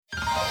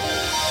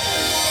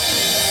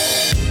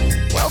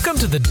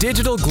Welcome to the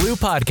Digital Glue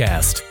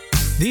Podcast.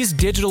 These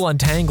digital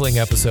untangling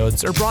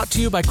episodes are brought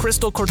to you by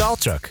Crystal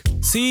Kordalchuk,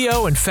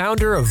 CEO and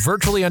founder of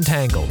Virtually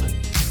Untangled.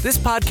 This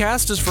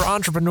podcast is for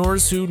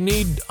entrepreneurs who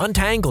need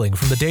untangling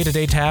from the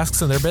day-to-day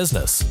tasks in their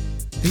business.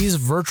 These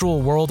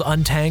virtual world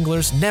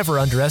untanglers never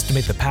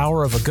underestimate the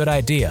power of a good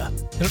idea.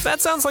 And if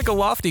that sounds like a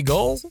lofty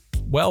goal,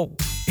 well,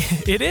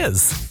 it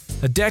is.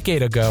 A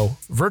decade ago,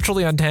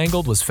 Virtually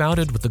Untangled was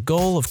founded with the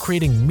goal of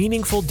creating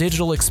meaningful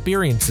digital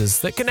experiences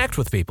that connect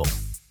with people.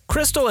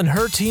 Crystal and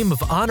her team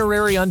of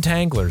honorary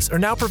untanglers are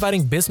now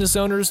providing business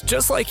owners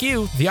just like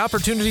you the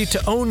opportunity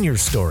to own your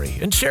story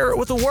and share it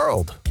with the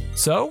world.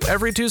 So,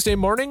 every Tuesday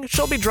morning,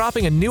 she'll be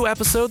dropping a new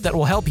episode that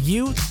will help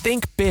you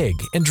think big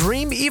and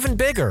dream even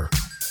bigger.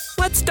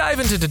 Let's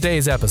dive into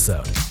today's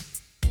episode.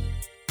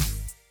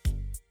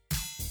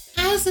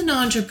 As an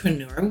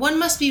entrepreneur, one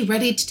must be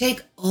ready to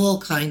take all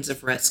kinds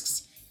of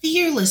risks,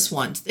 fearless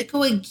ones that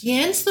go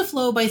against the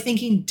flow by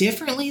thinking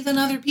differently than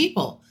other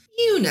people.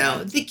 You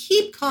know, the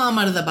keep calm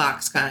out of the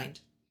box kind.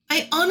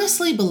 I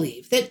honestly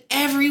believe that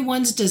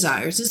everyone's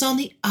desires is on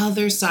the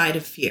other side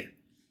of fear.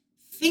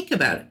 Think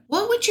about it.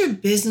 What would your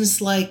business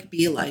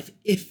be like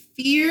if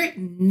fear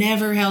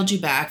never held you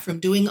back from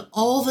doing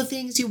all the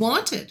things you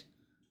wanted?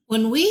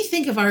 When we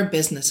think of our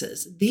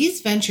businesses,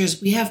 these ventures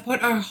we have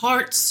put our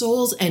hearts,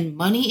 souls, and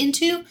money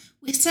into,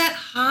 we set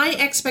high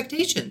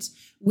expectations.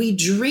 We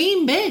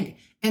dream big,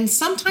 and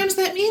sometimes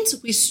that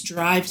means we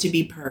strive to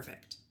be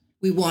perfect.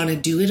 We want to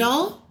do it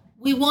all.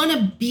 We want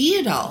to be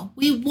it all.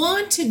 We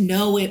want to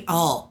know it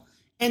all.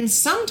 And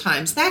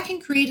sometimes that can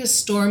create a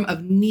storm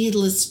of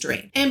needless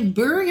strain and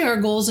bury our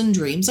goals and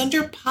dreams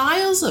under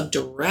piles of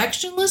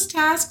directionless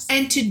tasks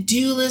and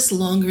to-do lists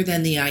longer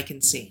than the eye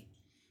can see.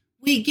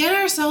 We get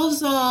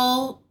ourselves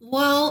all,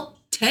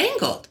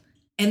 tangled.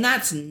 And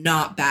that's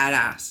not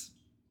badass.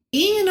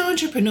 Being an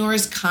entrepreneur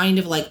is kind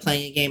of like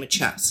playing a game of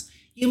chess.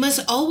 You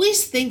must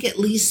always think at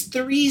least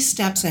 3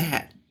 steps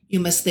ahead. You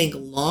must think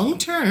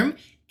long-term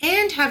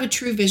and have a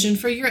true vision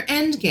for your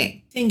end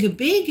game. Think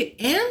big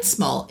and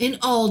small in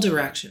all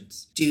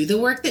directions. Do the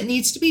work that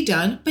needs to be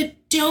done,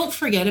 but don't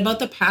forget about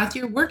the path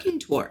you're working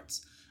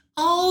towards.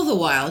 All the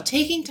while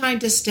taking time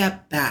to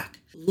step back.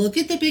 Look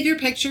at the bigger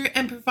picture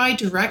and provide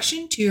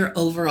direction to your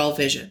overall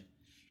vision.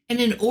 And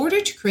in order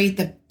to create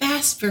the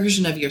best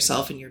version of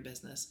yourself in your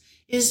business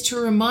is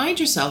to remind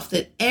yourself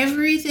that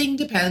everything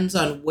depends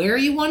on where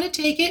you want to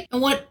take it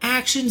and what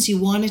actions you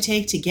want to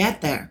take to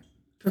get there.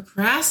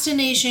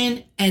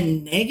 Procrastination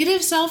and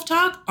negative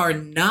self-talk are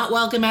not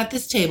welcome at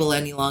this table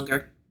any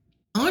longer.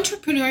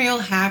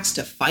 Entrepreneurial hacks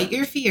to fight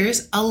your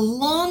fears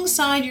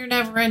alongside your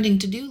never-ending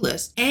to-do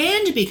list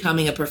and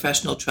becoming a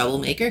professional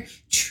troublemaker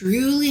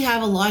truly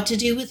have a lot to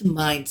do with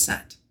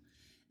mindset.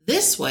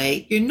 This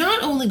way, you're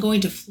not only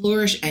going to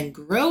flourish and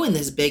grow in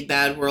this big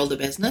bad world of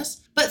business,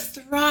 but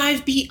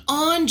thrive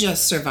beyond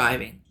just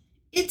surviving.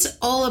 It's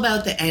all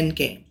about the end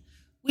game,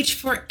 which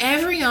for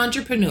every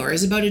entrepreneur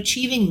is about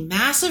achieving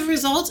massive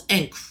results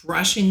and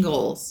crushing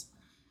goals.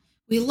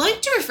 We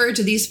like to refer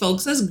to these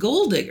folks as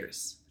goal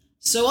diggers.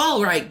 So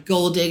all right,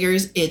 goal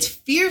diggers, it's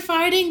Fear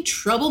Fighting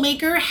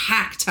Troublemaker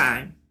hack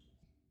time.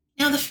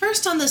 Now the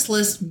first on this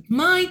list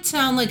might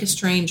sound like a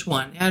strange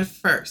one at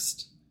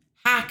first.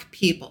 Hack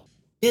people.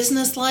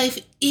 Business life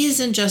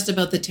isn't just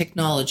about the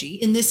technology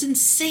in this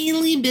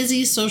insanely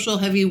busy social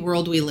heavy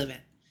world we live in.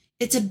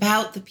 It's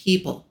about the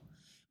people,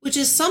 which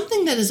is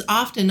something that is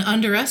often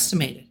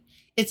underestimated.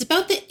 It's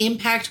about the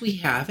impact we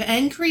have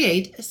and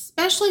create,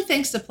 especially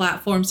thanks to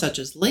platforms such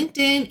as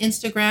LinkedIn,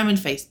 Instagram, and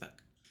Facebook.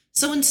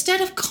 So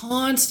instead of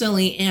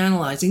constantly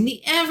analyzing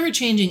the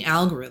ever-changing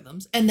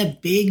algorithms and the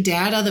big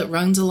data that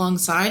runs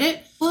alongside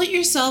it, put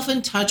yourself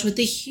in touch with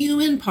the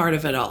human part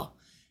of it all.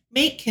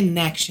 Make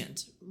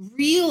connections,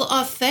 real,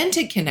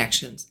 authentic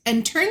connections,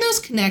 and turn those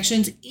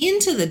connections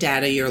into the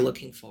data you're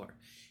looking for.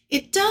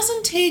 It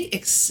doesn't take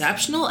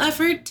exceptional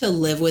effort to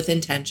live with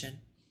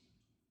intention.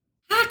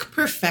 Hack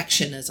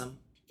perfectionism.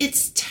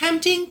 It's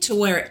tempting to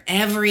wear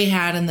every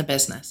hat in the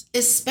business,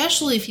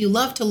 especially if you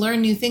love to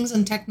learn new things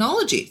and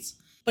technologies.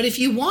 But if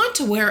you want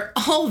to wear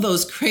all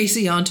those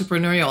crazy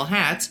entrepreneurial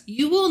hats,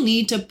 you will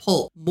need to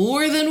pull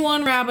more than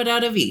one rabbit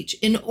out of each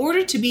in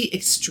order to be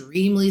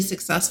extremely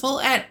successful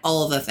at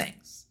all the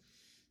things.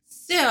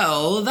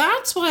 So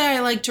that's why I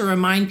like to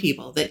remind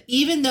people that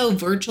even though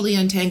Virtually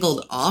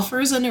Untangled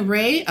offers an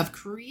array of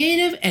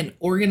creative and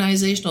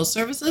organizational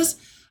services,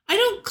 I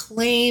don't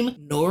claim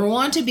nor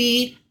want to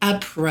be a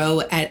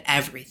pro at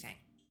everything.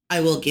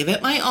 I will give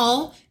it my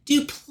all,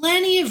 do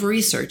plenty of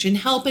research, and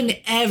help in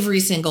every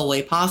single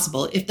way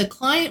possible if the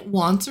client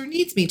wants or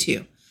needs me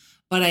to.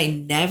 But I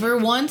never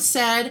once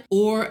said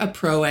or a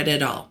pro at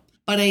it all.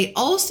 But I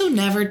also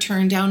never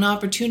turn down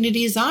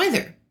opportunities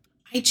either.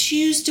 I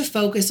choose to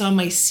focus on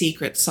my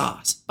secret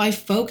sauce by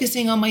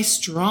focusing on my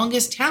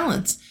strongest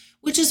talents,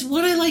 which is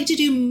what I like to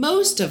do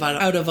most of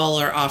out of all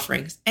our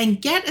offerings,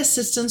 and get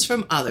assistance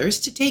from others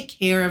to take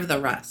care of the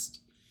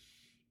rest.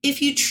 If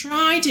you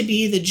try to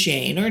be the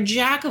Jane or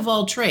Jack of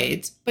all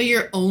trades, but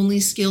you're only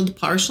skilled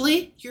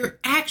partially, you're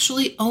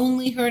actually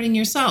only hurting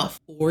yourself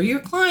or your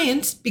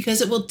clients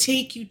because it will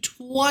take you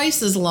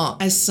twice as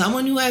long as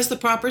someone who has the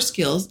proper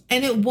skills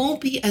and it won't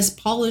be as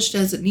polished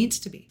as it needs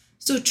to be.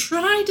 So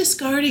try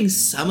discarding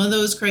some of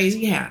those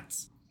crazy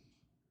hats.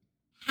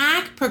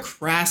 Hack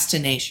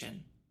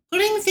procrastination.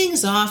 Putting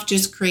things off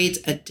just creates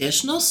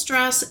additional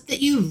stress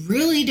that you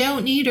really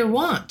don't need or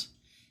want.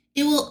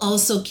 It will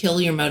also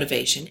kill your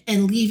motivation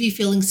and leave you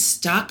feeling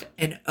stuck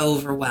and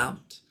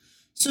overwhelmed.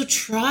 So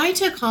try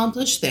to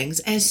accomplish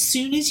things as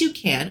soon as you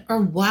can or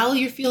while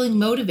you're feeling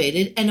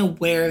motivated and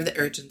aware of the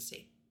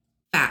urgency.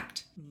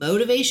 Fact,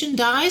 motivation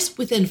dies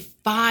within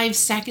 5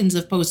 seconds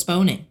of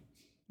postponing.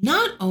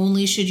 Not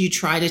only should you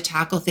try to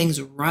tackle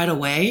things right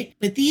away,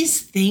 but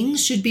these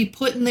things should be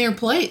put in their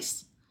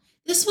place.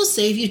 This will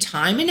save you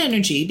time and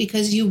energy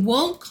because you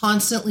won't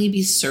constantly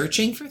be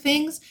searching for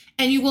things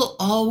and you will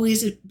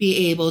always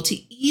be able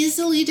to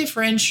easily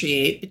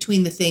differentiate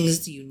between the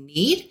things you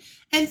need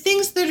and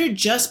things that are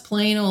just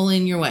plain old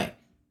in your way,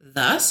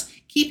 thus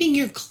keeping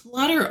your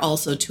clutter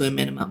also to a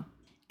minimum.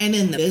 And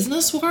in the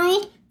business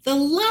world, the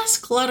less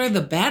clutter,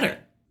 the better.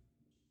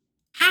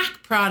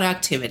 Hack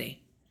productivity.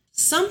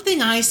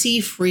 Something I see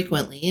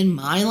frequently in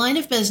my line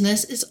of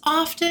business is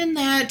often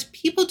that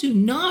people do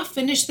not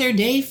finish their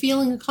day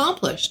feeling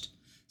accomplished.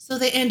 So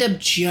they end up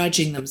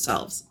judging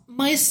themselves,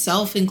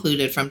 myself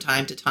included from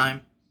time to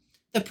time.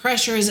 The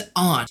pressure is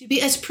on to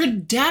be as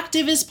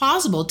productive as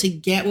possible to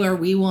get where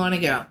we want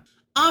to go.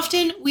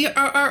 Often we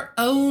are our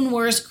own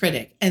worst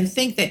critic and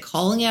think that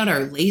calling out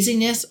our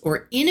laziness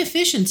or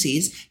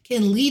inefficiencies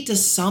can lead to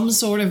some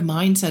sort of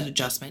mindset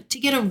adjustment to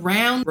get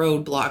around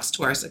roadblocks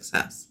to our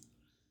success.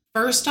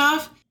 First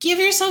off, give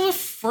yourself a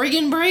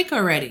friggin' break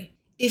already.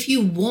 If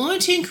you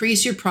want to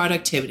increase your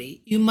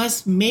productivity, you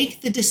must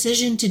make the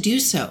decision to do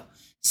so.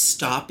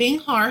 Stop being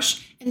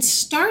harsh and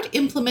start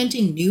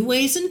implementing new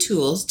ways and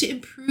tools to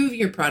improve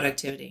your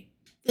productivity.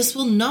 This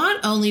will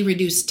not only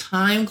reduce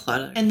time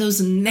clutter and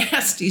those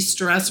nasty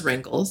stress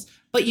wrinkles,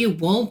 but you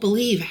won't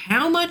believe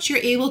how much you're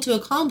able to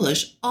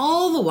accomplish,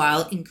 all the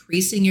while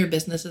increasing your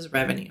business's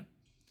revenue.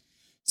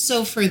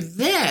 So for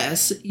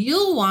this,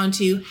 you'll want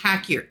to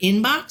hack your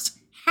inbox,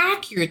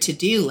 hack your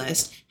to-do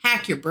list,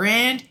 hack your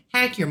brand,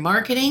 hack your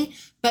marketing,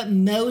 but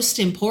most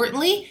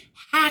importantly,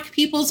 hack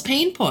people's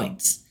pain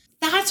points.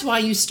 That's why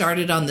you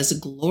started on this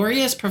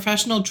glorious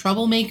professional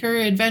troublemaker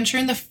adventure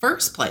in the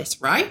first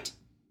place, right?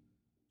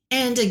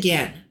 And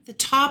again, the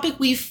topic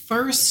we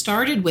first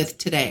started with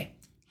today,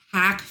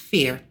 hack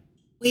fear.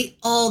 We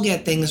all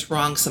get things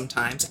wrong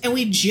sometimes, and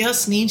we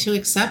just need to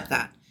accept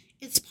that.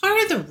 It's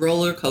part of the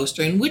roller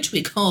coaster in which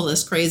we call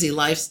this crazy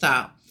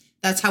lifestyle.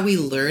 That's how we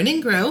learn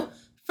and grow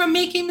from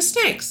making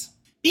mistakes.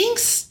 Being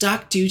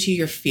stuck due to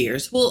your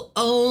fears will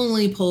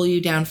only pull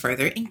you down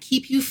further and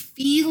keep you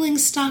feeling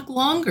stuck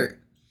longer.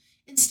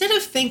 Instead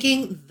of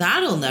thinking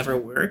that'll never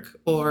work,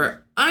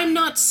 or I'm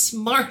not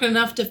smart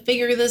enough to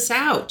figure this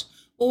out,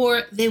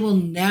 or they will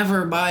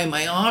never buy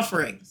my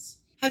offerings.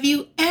 Have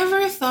you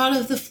ever thought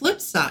of the flip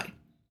side?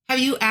 Have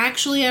you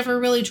actually ever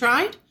really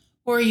tried?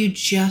 Or are you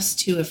just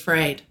too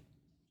afraid?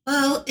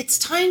 Well, it's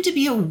time to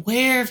be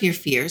aware of your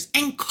fears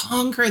and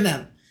conquer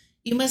them.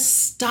 You must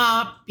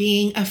stop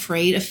being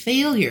afraid of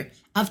failure,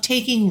 of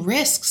taking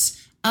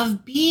risks,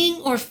 of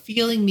being or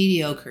feeling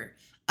mediocre,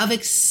 of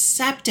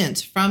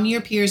acceptance from your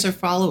peers or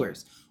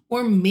followers,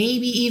 or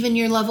maybe even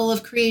your level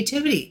of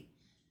creativity.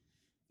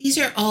 These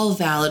are all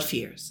valid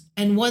fears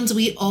and ones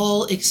we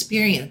all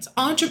experience,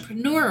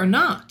 entrepreneur or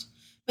not.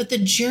 But the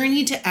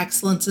journey to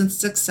excellence and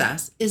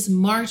success is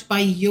marked by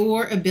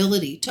your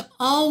ability to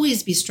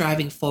always be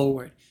striving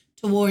forward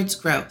towards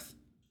growth.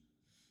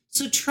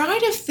 So try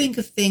to think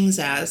of things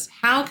as,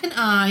 how can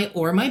I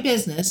or my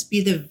business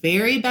be the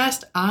very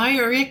best I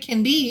or it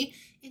can be,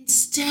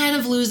 instead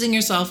of losing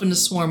yourself in a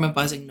swarm of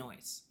buzzing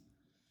noise?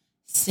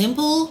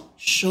 Simple,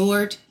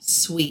 short,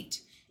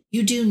 sweet.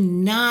 You do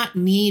not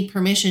need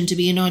permission to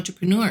be an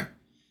entrepreneur.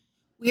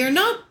 We are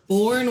not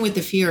born with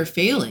the fear of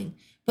failing,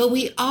 but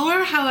we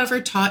are,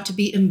 however, taught to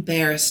be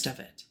embarrassed of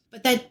it.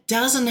 But that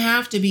doesn't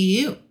have to be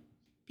you.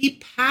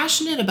 Be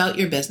passionate about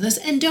your business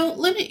and don't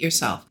limit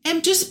yourself.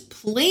 And just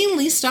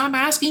plainly stop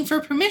asking for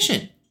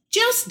permission.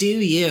 Just do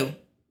you.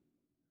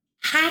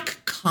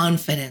 Hack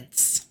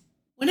confidence.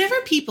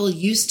 Whenever people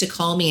used to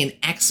call me an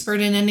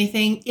expert in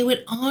anything, it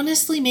would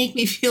honestly make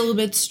me feel a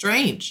bit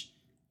strange.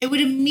 I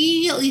would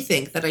immediately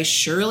think that I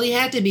surely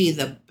had to be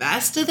the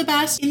best of the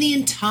best in the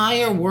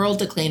entire world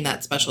to claim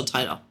that special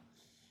title.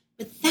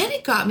 But then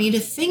it got me to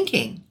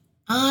thinking,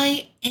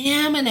 I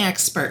am an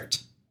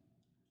expert.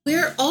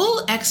 We're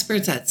all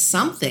experts at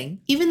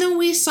something, even though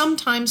we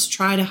sometimes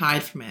try to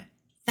hide from it.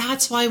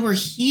 That's why we're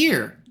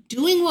here,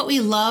 doing what we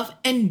love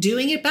and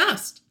doing it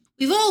best.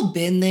 We've all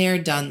been there,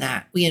 done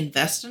that. We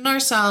invest in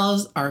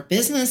ourselves, our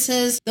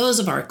businesses, those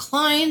of our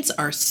clients,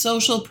 our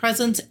social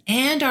presence,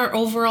 and our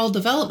overall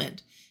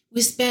development.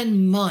 We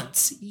spend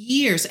months,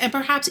 years, and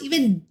perhaps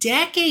even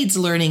decades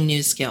learning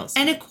new skills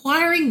and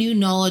acquiring new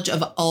knowledge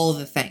of all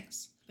the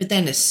things. But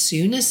then as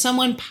soon as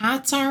someone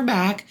pats our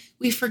back,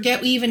 we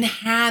forget we even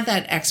had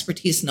that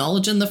expertise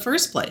knowledge in the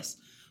first place,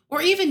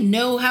 or even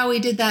know how we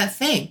did that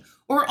thing,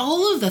 or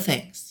all of the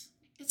things.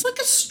 It's like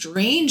a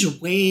strange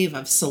wave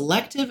of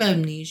selective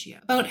amnesia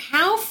about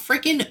how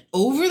freaking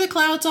over the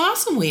clouds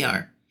awesome we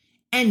are.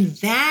 And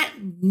that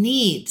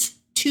needs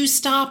to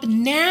stop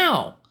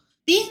now.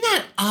 Being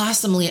that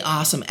awesomely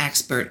awesome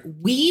expert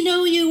we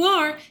know you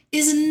are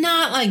is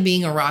not like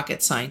being a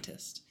rocket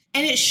scientist.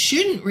 And it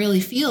shouldn't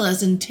really feel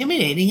as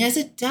intimidating as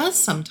it does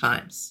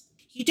sometimes.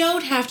 You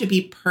don't have to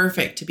be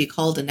perfect to be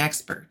called an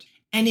expert.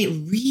 And it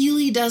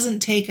really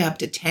doesn't take up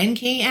to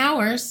 10K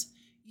hours.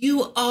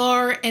 You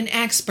are an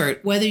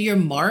expert, whether you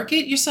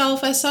market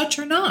yourself as such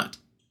or not.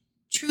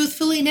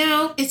 Truthfully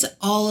now, it's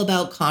all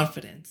about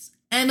confidence.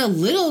 And a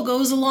little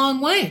goes a long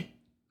way.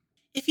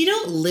 If you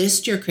don't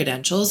list your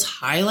credentials,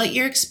 highlight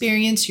your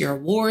experience, your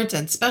awards,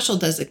 and special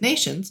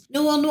designations,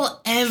 no one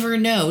will ever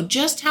know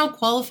just how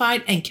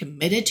qualified and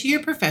committed to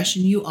your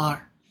profession you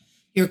are.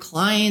 Your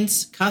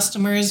clients,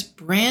 customers,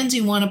 brands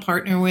you want to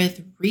partner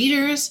with,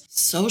 readers,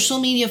 social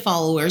media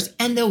followers,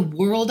 and the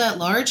world at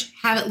large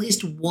have at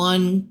least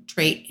one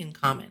trait in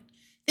common.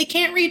 They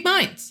can't read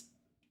minds.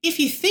 If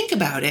you think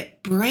about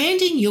it,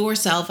 branding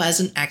yourself as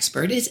an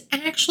expert is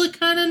actually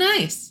kind of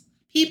nice.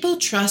 People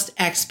trust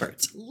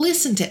experts,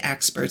 listen to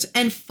experts,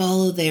 and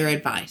follow their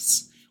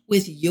advice.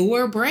 With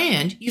your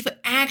brand, you've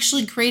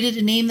actually created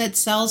a name that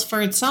sells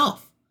for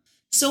itself.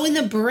 So in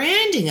the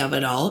branding of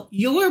it all,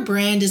 your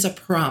brand is a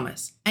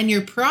promise, and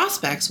your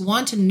prospects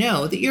want to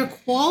know that you're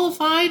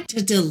qualified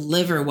to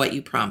deliver what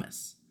you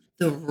promise.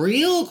 The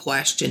real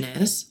question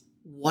is,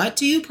 what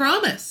do you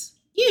promise?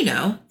 You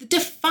know, the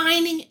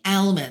defining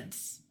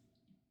elements.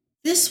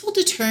 This will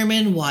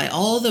determine why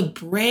all the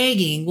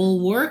bragging will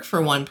work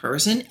for one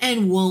person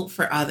and won't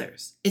for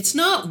others. It's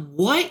not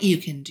what you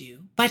can do,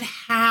 but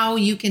how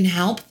you can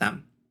help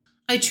them.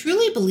 I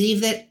truly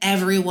believe that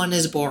everyone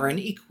is born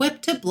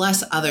equipped to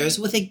bless others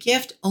with a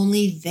gift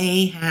only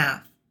they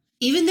have.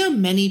 Even though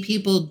many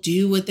people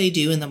do what they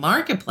do in the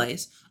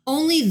marketplace,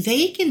 only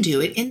they can do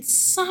it in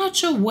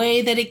such a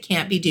way that it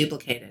can't be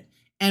duplicated.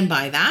 And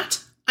by that,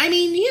 I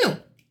mean you.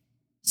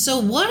 So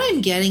what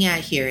I'm getting at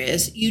here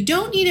is you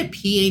don't need a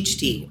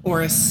PhD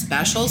or a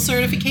special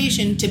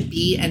certification to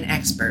be an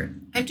expert.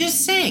 I'm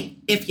just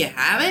saying, if you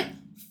have it,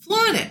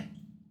 flaunt it.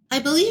 I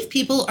believe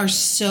people are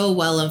so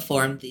well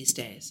informed these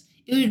days.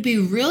 It would be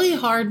really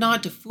hard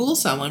not to fool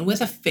someone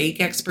with a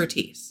fake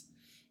expertise.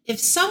 If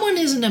someone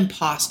is an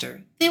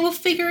imposter, they will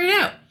figure it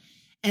out,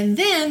 and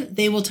then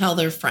they will tell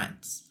their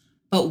friends.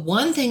 But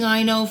one thing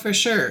I know for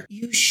sure,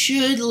 you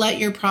should let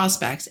your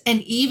prospects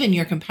and even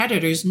your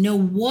competitors know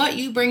what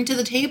you bring to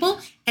the table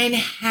and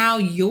how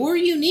your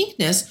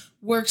uniqueness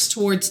works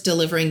towards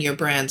delivering your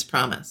brand's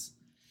promise.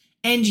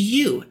 And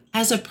you,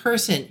 as a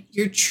person,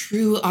 your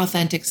true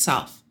authentic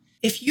self.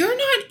 If you're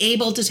not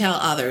able to tell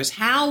others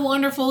how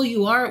wonderful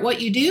you are at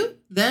what you do,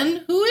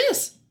 then who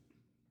is?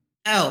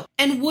 Oh,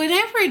 and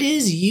whatever it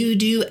is you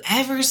do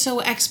ever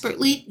so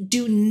expertly,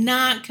 do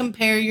not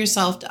compare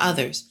yourself to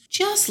others.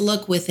 Just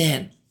look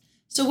within.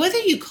 So whether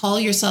you call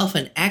yourself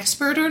an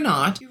expert or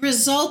not, your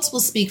results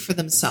will speak for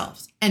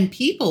themselves, and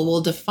people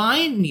will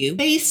define you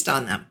based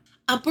on them.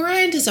 A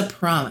brand is a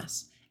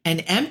promise.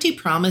 An empty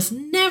promise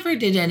never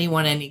did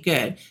anyone any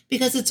good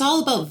because it's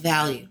all about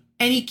value,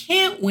 and you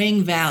can't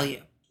wing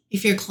value.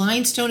 If your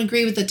clients don't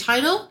agree with the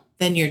title,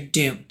 then you're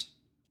doomed.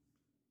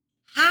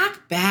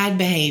 Hack bad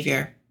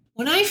behavior.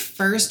 When I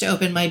first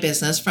opened my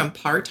business from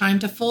part-time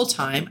to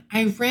full-time,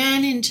 I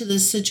ran into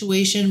this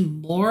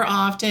situation more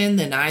often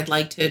than I'd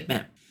like to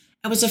admit.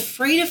 I was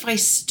afraid if I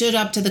stood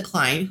up to the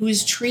client who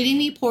was treating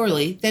me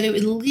poorly, that it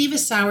would leave a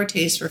sour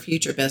taste for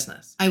future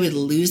business. I would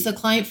lose the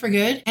client for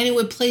good, and it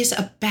would place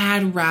a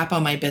bad rap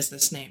on my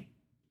business name.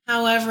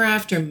 However,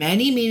 after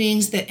many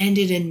meetings that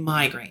ended in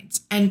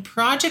migraines and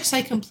projects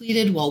I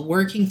completed while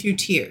working through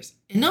tears,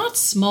 and not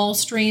small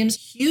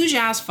streams, huge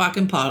ass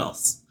fucking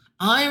puddles,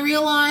 I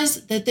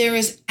realized that there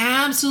is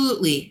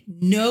absolutely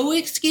no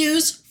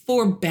excuse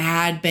for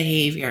bad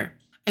behavior.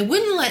 I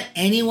wouldn't let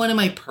anyone in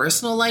my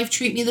personal life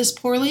treat me this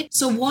poorly,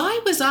 so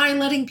why was I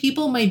letting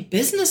people in my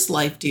business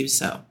life do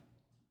so?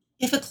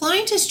 If a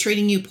client is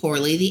treating you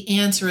poorly, the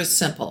answer is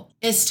simple.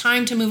 It's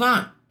time to move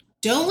on.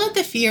 Don't let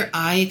the fear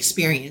I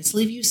experience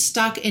leave you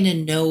stuck in a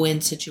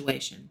no-win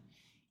situation.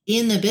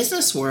 In the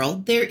business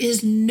world, there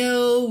is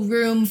no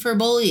room for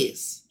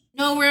bullies.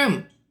 No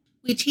room.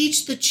 We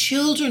teach the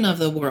children of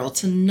the world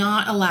to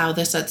not allow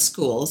this at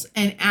schools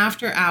and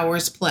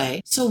after-hours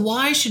play, so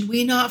why should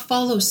we not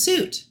follow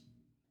suit?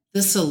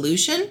 The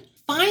solution?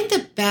 Find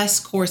the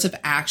best course of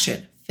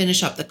action.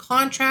 Finish up the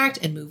contract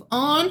and move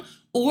on,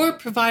 or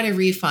provide a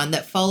refund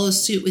that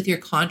follows suit with your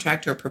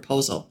contract or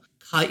proposal.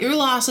 Cut your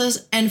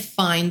losses and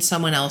find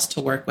someone else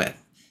to work with.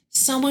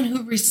 Someone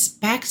who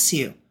respects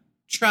you.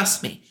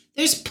 Trust me,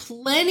 there's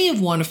plenty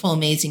of wonderful,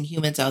 amazing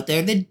humans out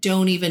there that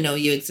don't even know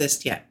you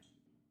exist yet.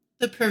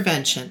 The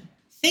prevention.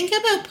 Think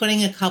about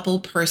putting a couple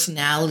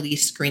personality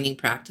screening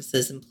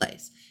practices in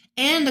place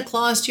and a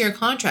clause to your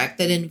contract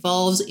that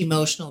involves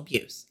emotional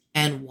abuse.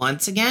 And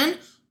once again,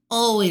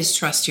 always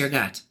trust your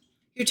gut.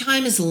 Your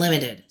time is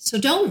limited, so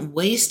don't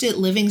waste it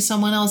living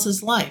someone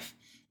else's life.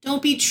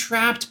 Don't be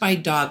trapped by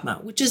dogma,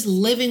 which is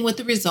living with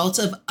the results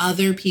of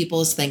other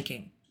people's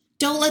thinking.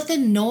 Don't let the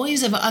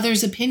noise of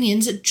others'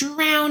 opinions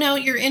drown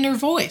out your inner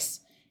voice.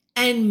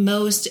 And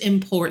most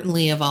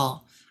importantly of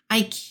all,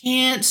 I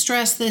can't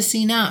stress this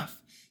enough.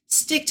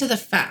 Stick to the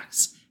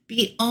facts.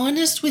 Be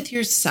honest with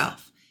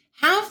yourself.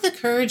 Have the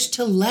courage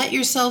to let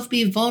yourself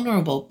be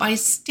vulnerable by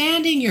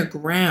standing your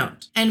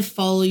ground and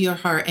follow your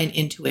heart and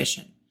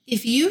intuition.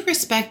 If you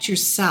respect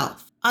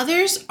yourself,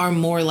 others are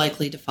more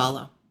likely to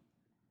follow.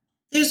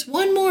 There's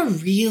one more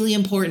really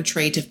important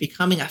trait of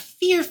becoming a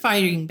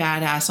fear-fighting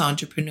badass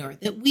entrepreneur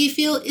that we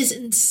feel is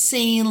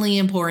insanely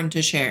important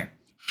to share.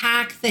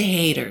 Hack the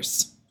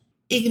haters.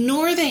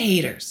 Ignore the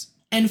haters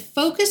and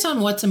focus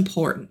on what's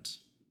important.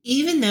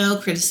 Even though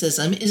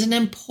criticism is an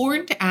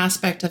important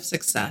aspect of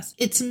success,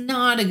 it's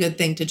not a good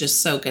thing to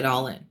just soak it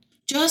all in.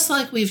 Just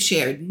like we've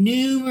shared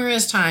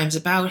numerous times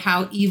about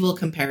how evil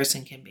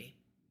comparison can be.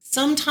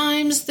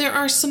 Sometimes there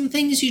are some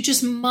things you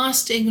just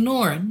must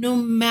ignore no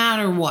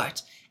matter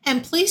what,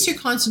 and place your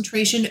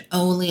concentration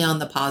only on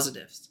the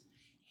positives.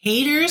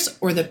 Haters,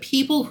 or the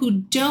people who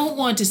don't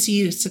want to see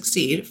you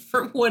succeed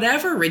for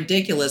whatever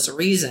ridiculous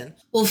reason,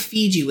 will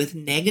feed you with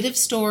negative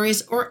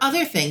stories or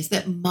other things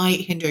that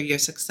might hinder your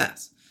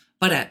success.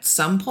 But at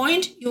some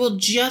point, you will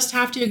just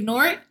have to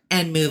ignore it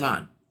and move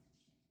on.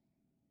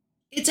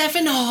 It's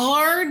effing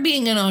hard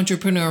being an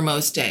entrepreneur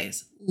most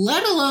days,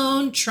 let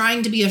alone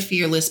trying to be a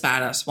fearless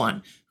badass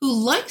one who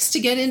likes to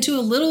get into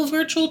a little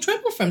virtual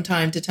trouble from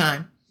time to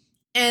time.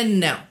 And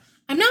no,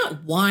 I'm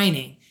not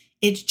whining.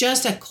 It's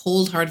just a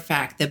cold hard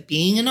fact that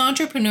being an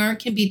entrepreneur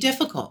can be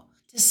difficult.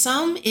 To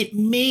some, it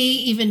may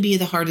even be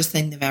the hardest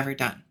thing they've ever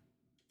done.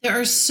 There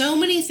are so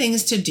many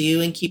things to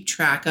do and keep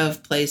track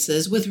of,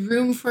 places with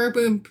room for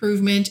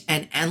improvement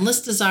and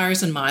endless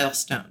desires and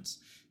milestones.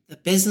 The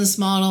business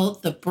model,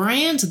 the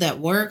brand that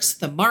works,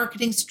 the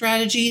marketing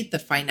strategy, the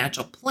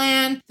financial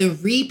plan, the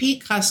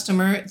repeat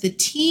customer, the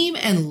team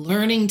and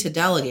learning to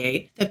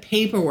delegate, the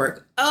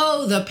paperwork.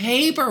 Oh, the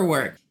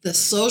paperwork. The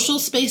social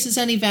spaces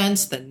and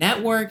events, the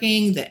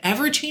networking, the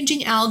ever-changing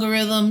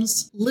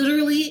algorithms.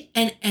 Literally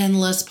an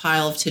endless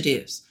pile of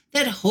to-dos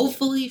that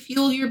hopefully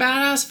fuel your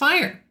badass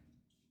fire.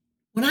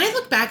 When I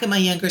look back at my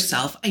younger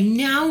self, I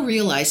now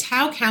realize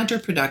how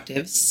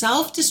counterproductive,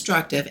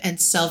 self-destructive, and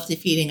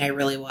self-defeating I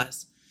really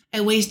was. I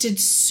wasted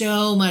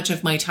so much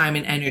of my time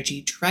and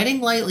energy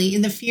treading lightly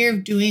in the fear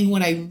of doing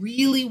what I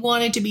really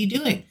wanted to be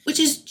doing, which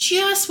is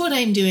just what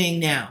I'm doing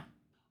now.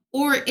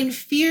 Or in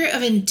fear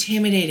of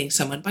intimidating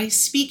someone by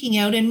speaking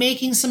out and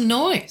making some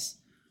noise.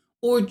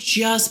 Or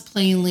just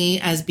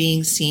plainly as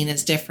being seen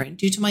as different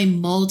due to my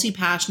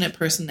multi-passionate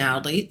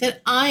personality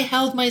that I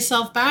held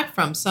myself back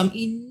from some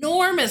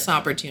enormous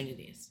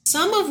opportunities,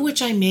 some of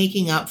which I'm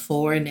making up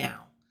for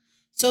now.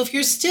 So if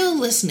you're still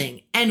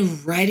listening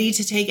and ready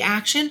to take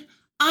action,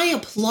 I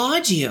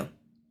applaud you.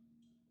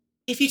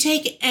 If you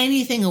take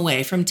anything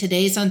away from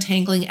today's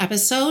Untangling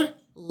episode,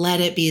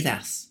 let it be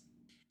this.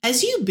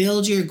 As you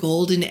build your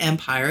golden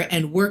empire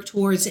and work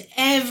towards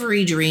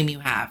every dream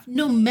you have,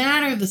 no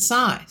matter the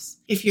size,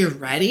 if you're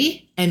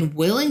ready and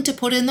willing to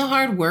put in the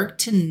hard work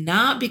to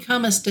not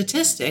become a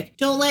statistic,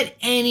 don't let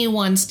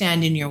anyone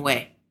stand in your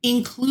way,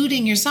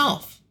 including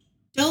yourself.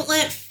 Don't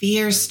let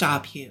fear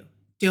stop you.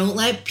 Don't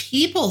let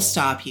people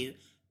stop you.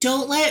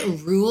 Don't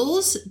let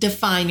rules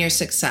define your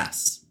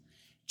success.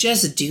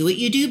 Just do what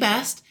you do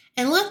best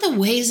and let the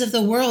ways of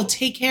the world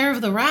take care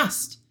of the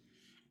rest.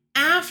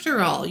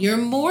 After all, you're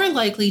more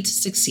likely to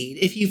succeed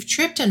if you've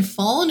tripped and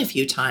fallen a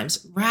few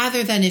times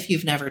rather than if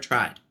you've never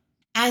tried.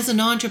 As an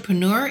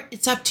entrepreneur,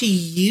 it's up to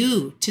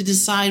you to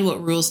decide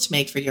what rules to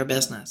make for your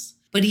business.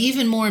 But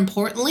even more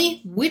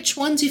importantly, which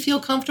ones you feel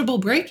comfortable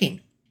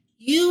breaking.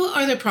 You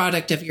are the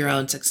product of your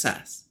own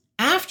success.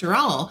 After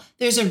all,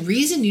 there's a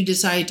reason you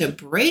decided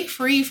to break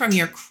free from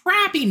your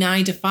crappy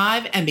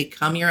 9-to-5 and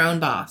become your own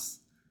boss.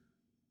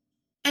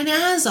 And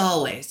as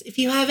always, if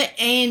you have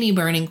any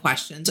burning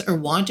questions or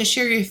want to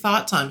share your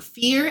thoughts on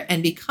fear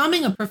and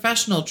becoming a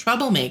professional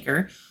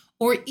troublemaker,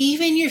 or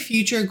even your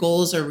future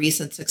goals or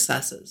recent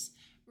successes,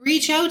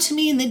 reach out to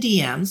me in the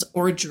DMs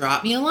or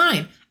drop me a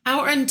line.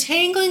 Our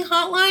Untangling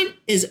hotline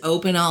is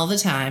open all the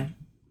time.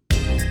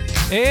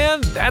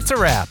 And that's a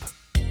wrap.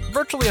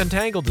 Virtually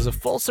Untangled is a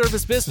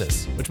full-service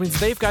business, which means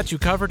they've got you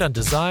covered on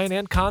design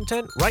and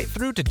content right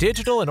through to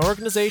digital and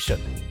organization.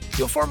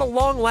 You'll form a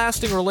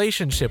long-lasting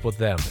relationship with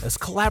them, as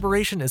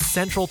collaboration is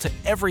central to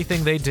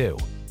everything they do.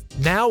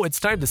 Now it's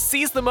time to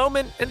seize the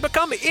moment and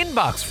become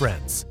inbox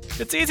friends.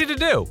 It's easy to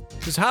do.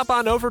 Just hop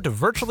on over to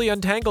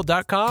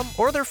virtuallyuntangled.com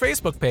or their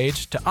Facebook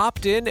page to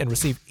opt in and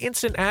receive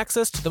instant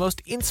access to the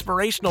most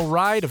inspirational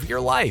ride of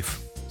your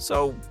life.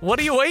 So what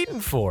are you waiting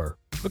for?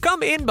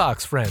 Become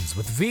inbox friends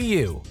with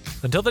VU.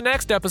 Until the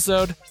next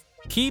episode,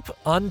 keep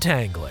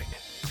untangling.